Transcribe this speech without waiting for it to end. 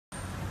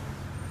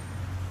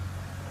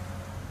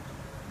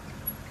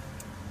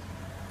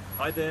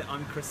Hi there,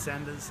 I'm Chris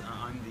Sanders.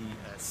 I'm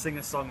the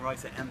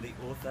singer-songwriter and the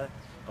author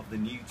of the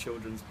new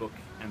children's book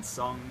and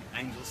song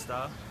Angel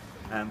Star.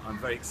 I'm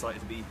very excited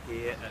to be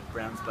here at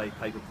Browns Bay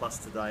Paper Plus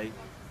today,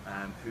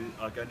 who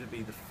are going to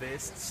be the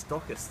first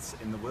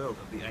stockists in the world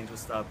of the Angel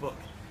Star book.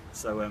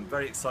 So I'm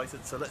very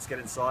excited, so let's get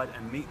inside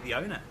and meet the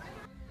owner.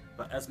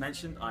 But as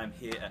mentioned, I'm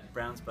here at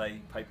Browns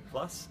Bay Paper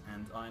Plus,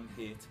 and I'm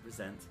here to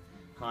present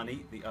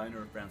Harneet, the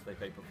owner of Browns Bay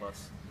Paper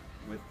Plus,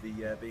 with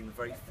the being the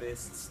very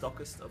first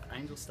stockist of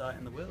Angel Star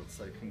in the world.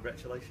 So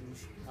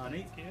congratulations,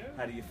 Harneet. Thank you.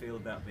 How do you feel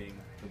about being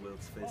the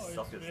world's first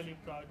stockist? It's a really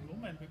proud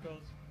moment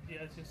because,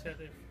 as you said,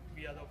 if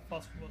we are the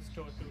first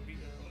store to be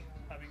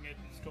having it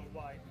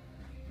store-wide.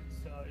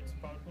 So it's a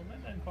proud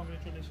moment, and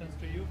congratulations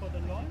to you for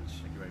the launch.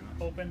 Thank you very much.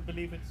 Hope and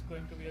believe it's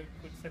going to be a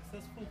good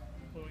successful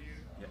for you.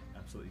 Yeah,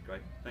 absolutely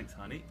great. Thanks,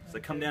 Harneet. So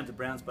come down to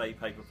Browns Bay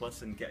Paper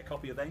Plus and get a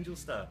copy of Angel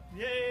Star.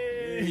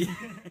 Yay!